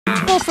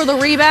For the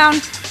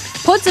rebound,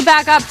 puts it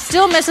back up,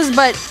 still misses,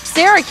 but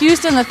Sarah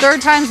Houston, the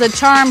third time's the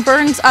charm,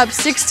 Burns up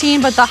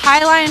 16, but the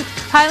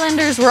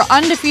Highlanders were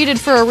undefeated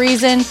for a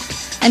reason,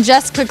 and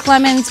Jessica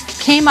Clemens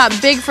came up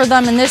big for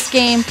them in this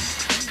game,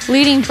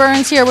 leading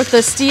Burns here with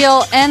the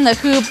steal and the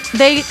hoop.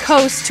 They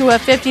coast to a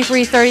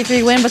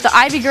 53-33 win, but the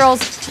Ivy girls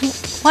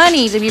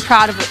plenty to be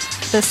proud of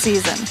this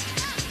season.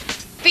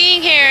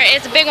 Being here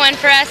is a big one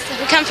for us.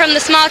 We come from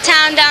the small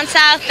town down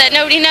south that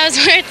nobody knows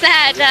where it's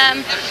at.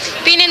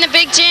 Being in the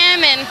big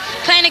gym and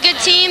playing a good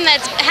team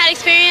that's had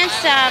experience,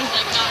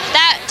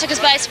 that took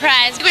us by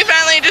surprise. We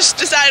finally just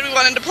decided we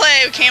wanted to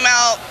play. We came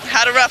out,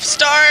 had a rough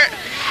start.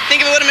 I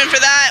think if it would have been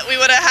for that,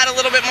 we would have had a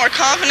little bit more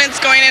confidence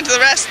going into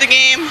the rest of the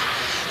game.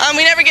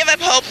 We never give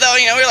up hope though,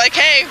 you know, we were like,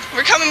 hey,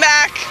 we're coming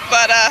back,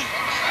 but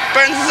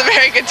Burns is a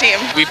very good team.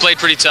 We played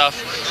pretty tough.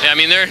 I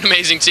mean, they're an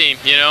amazing team,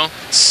 you know.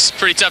 It's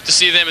pretty tough to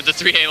see them at the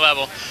 3A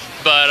level.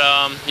 But,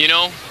 you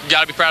know,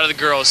 got to be proud of the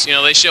girls. You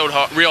know, they showed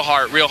real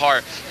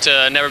heart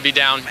to never be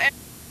down.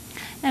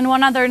 And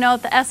one other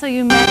note, the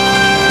SOU men